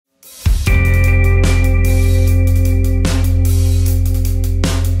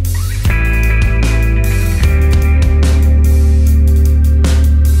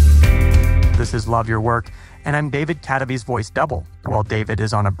love your work, and I'm David Kadavy's voice double. While David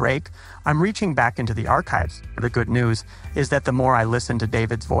is on a break, I'm reaching back into the archives. The good news is that the more I listen to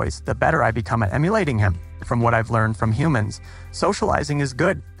David's voice, the better I become at emulating him. From what I've learned from humans, socializing is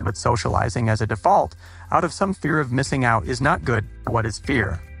good, but socializing as a default, out of some fear of missing out, is not good. What is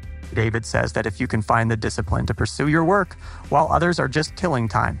fear? David says that if you can find the discipline to pursue your work while others are just killing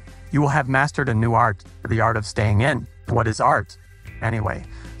time, you will have mastered a new art, the art of staying in. What is art? Anyway,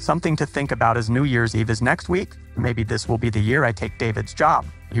 something to think about as New Year's Eve is next week. Maybe this will be the year I take David's job.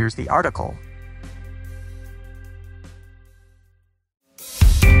 Here's the article.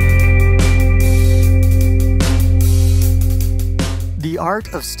 The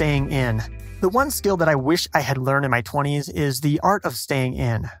art of staying in. The one skill that I wish I had learned in my 20s is the art of staying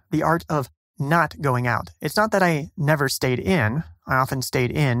in, the art of not going out. It's not that I never stayed in. I often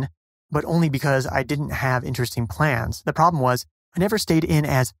stayed in, but only because I didn't have interesting plans. The problem was I never stayed in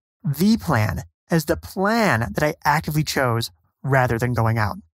as the plan, as the plan that I actively chose rather than going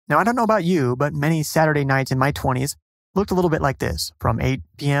out. Now, I don't know about you, but many Saturday nights in my 20s looked a little bit like this. From 8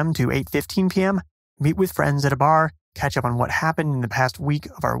 p.m. to 8:15 p.m., meet with friends at a bar, catch up on what happened in the past week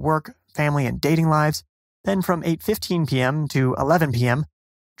of our work, family, and dating lives. Then from 8:15 p.m. to 11 p.m.,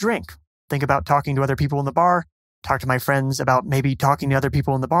 drink. Think about talking to other people in the bar, talk to my friends about maybe talking to other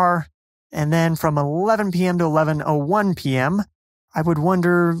people in the bar. And then from 11 p.m. to 11:01 p.m., I would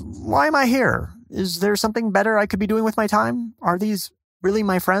wonder, why am I here? Is there something better I could be doing with my time? Are these really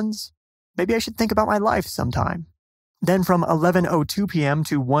my friends? Maybe I should think about my life sometime. Then from 11:02 p.m.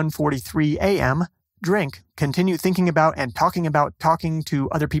 to 1:43 a.m., drink, continue thinking about talking to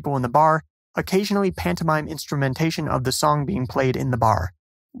other people in the bar, occasionally pantomime instrumentation of the song being played in the bar.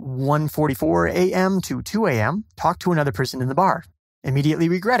 1:44 a.m. to 2 a.m., talk to another person in the bar. Immediately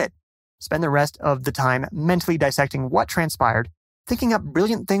regret it. Spend the rest of the time mentally dissecting what transpired, thinking up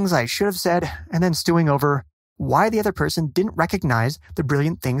brilliant things I should have said, and then stewing over why the other person didn't recognize the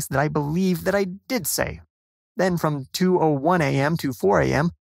brilliant things that I believe that I did say. Then from 2:01 a.m. to 4 a.m.,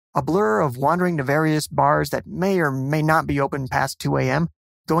 a blur of wandering to various bars that may or may not be open past 2 a.m.,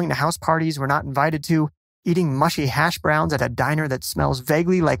 going to house parties we're not invited to, eating mushy hash browns at a diner that smells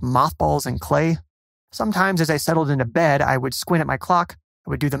vaguely like mothballs and clay. Sometimes as I settled into bed, I would squint at my clock, I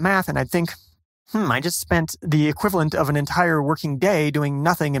would do the math, and I'd think, I just spent the equivalent of an entire working day doing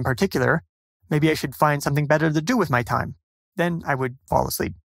nothing in particular. Maybe I should find something better to do with my time. Then I would fall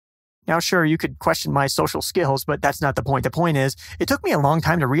asleep. Now, sure, you could question my social skills, but that's not the point. The point is, it took me a long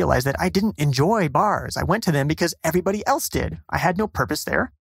time to realize that I didn't enjoy bars. I went to them because everybody else did. I had no purpose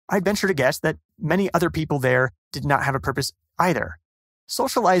there. I'd venture to guess that many other people there did not have a purpose either.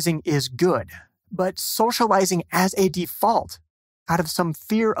 Socializing is good, but socializing as a default, out of some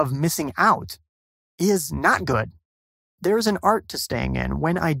fear of missing out, is not good. There's an art to staying in.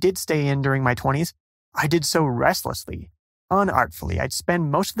 When I did stay in during my 20s, I did so restlessly, unartfully. I'd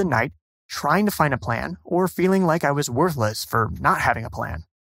spend most of the night trying to find a plan or feeling like I was worthless for not having a plan.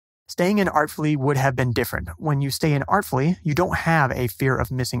 Staying in artfully would have been different. When you stay in artfully, you don't have a fear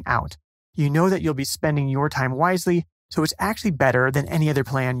of missing out. You know that you'll be spending your time wisely, so it's actually better than any other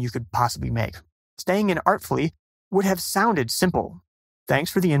plan you could possibly make. Staying in artfully would have sounded simple. Thanks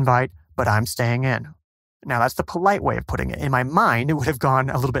for the invite, but I'm staying in. Now, that's the polite way of putting it. In my mind, it would have gone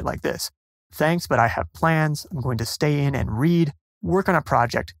a little bit like this. Thanks, but I have plans. I'm going to stay in and read, work on a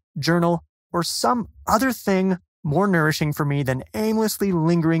project, journal, or some other thing more nourishing for me than aimlessly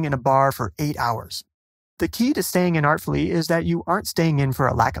lingering in a bar for 8 hours. The key to staying in artfully is that you aren't staying in for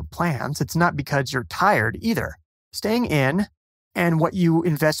a lack of plans. It's not because you're tired either. Staying in, and what you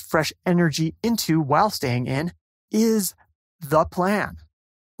invest fresh energy into while staying in, is the plan.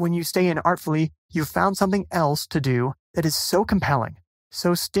 When you stay in artfully, you've found something else to do that is so compelling,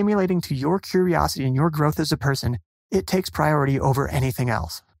 so stimulating to your curiosity and your growth as a person, it takes priority over anything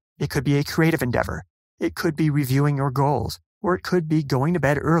else. It could be a creative endeavor. It could be reviewing your goals, or it could be going to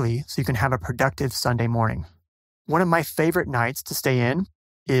bed early so you can have a productive Sunday morning. One of my favorite nights to stay in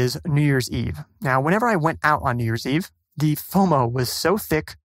is New Year's Eve. Now, whenever I went out on New Year's Eve, the FOMO was so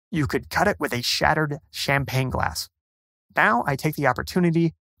thick you could cut it with a shattered champagne glass. Now I take the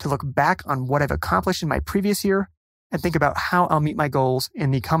opportunity to look back on what I've accomplished in my previous year and think about how I'll meet my goals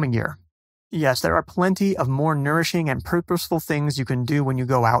in the coming year. Yes, there are plenty of more nourishing and purposeful things you can do when you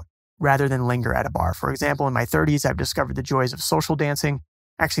go out rather than linger at a bar. For example, in my 30s, I've discovered the joys of social dancing,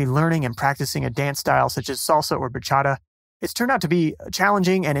 actually learning and practicing a dance style such as salsa or bachata. It's turned out to be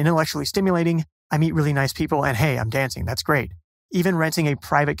challenging and intellectually stimulating. I meet really nice people and hey, I'm dancing. That's great. Even renting a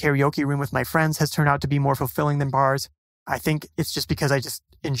private karaoke room with my friends has turned out to be more fulfilling than bars. I think it's just because I just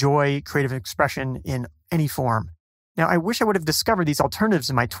enjoy creative expression in any form. Now, I wish I would have discovered these alternatives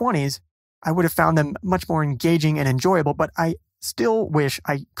in my 20s, I would have found them much more engaging and enjoyable, but I still wish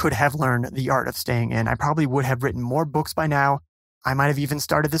I could have learned the art of staying in. I probably would have written more books by now. I might have even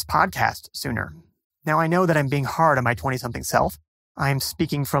started this podcast sooner. Now, I know that I'm being hard on my 20-something self. I'm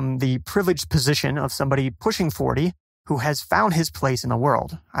speaking from the privileged position of somebody pushing 40 who has found his place in the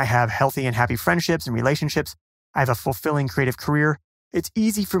world. I have healthy and happy friendships and relationships. I have a fulfilling creative career. It's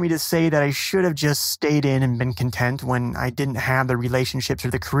easy for me to say that I should have just stayed in and been content when I didn't have the relationships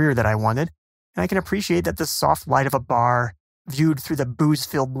or the career that I wanted. And I can appreciate that the soft light of a bar, viewed through the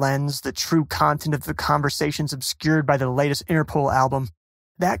booze-filled lens, the true content of the conversations obscured by the latest Interpol album,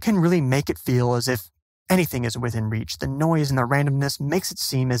 that can really make it feel as if anything is within reach. The noise and the randomness makes it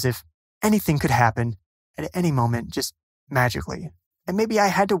seem as if anything could happen at any moment, just magically. And maybe I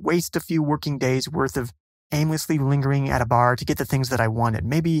had to waste a few working days worth of aimlessly lingering at a bar to get the things that I wanted.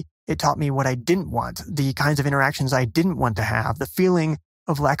 Maybe it taught me what I didn't want, the kinds of interactions I didn't want to have, the feeling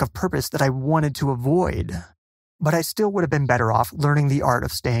of lack of purpose that I wanted to avoid. But I still would have been better off learning the art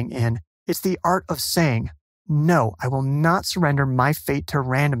of staying in. It's the art of saying, no, I will not surrender my fate to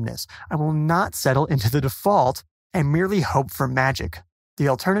randomness. I will not settle into the default and merely hope for magic. The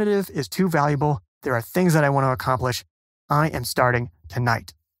alternative is too valuable. There are things that I want to accomplish. I am starting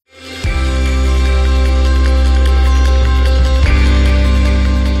tonight.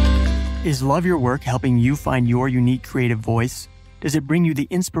 Is Love Your Work helping you find your unique creative voice? Does it bring you the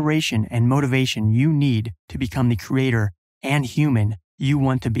inspiration and motivation you need to become the creator and human you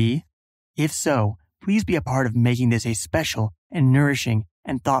want to be? If so, please be a part of making this a special and nourishing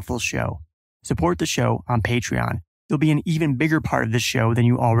and thoughtful show. Support the show on Patreon. You'll be an even bigger part of this show than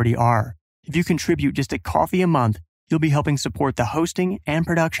you already are. If you contribute just a coffee a month, you'll be helping support the hosting and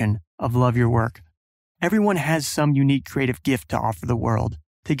production of Love Your Work. Everyone has some unique creative gift to offer the world.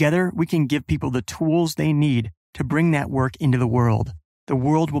 Together, we can give people the tools they need to bring that work into the world. The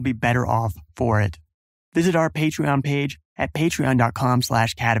world will be better off for it. Visit our Patreon page at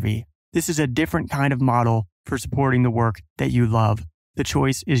patreon.com/Kadavy. This is a different kind of model for supporting the work that you love. The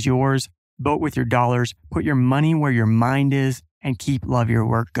choice is yours. Vote with your dollars, put your money where your mind is, and keep Love Your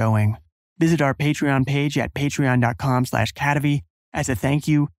Work going. Visit our Patreon page at patreon.com/Kadavy. As a thank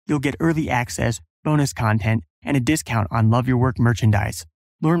you, you'll get early access, bonus content, and a discount on Love Your Work merchandise.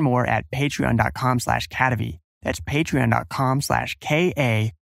 Learn more at patreon.com/Kadavy. That's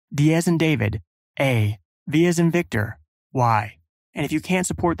patreon.com/KA, D as in David, A, V as in Victor, Y. And if you can't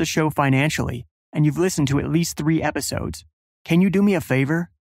support the show financially, and you've listened to at least 3 episodes, can you do me a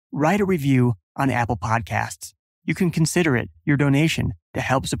favor? Write a review on Apple Podcasts. You can consider it your donation to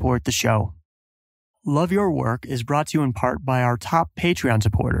help support the show. Love Your Work is brought to you in part by our top Patreon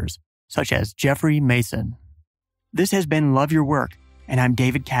supporters, such as Jeffrey Mason. This has been Love Your Work, and I'm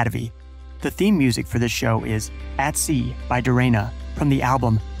David Kadavy. The theme music for this show is At Sea by Dorena from the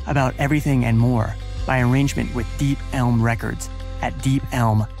album About Everything and More by arrangement with Deep Elm Records at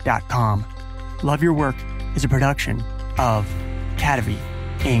deepelm.com. Love Your Work is a production of Kadavy,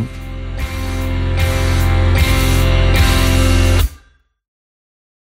 Inc.